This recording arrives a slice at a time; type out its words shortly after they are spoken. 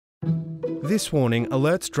This warning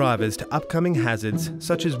alerts drivers to upcoming hazards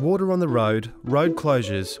such as water on the road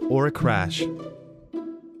closures or a crash.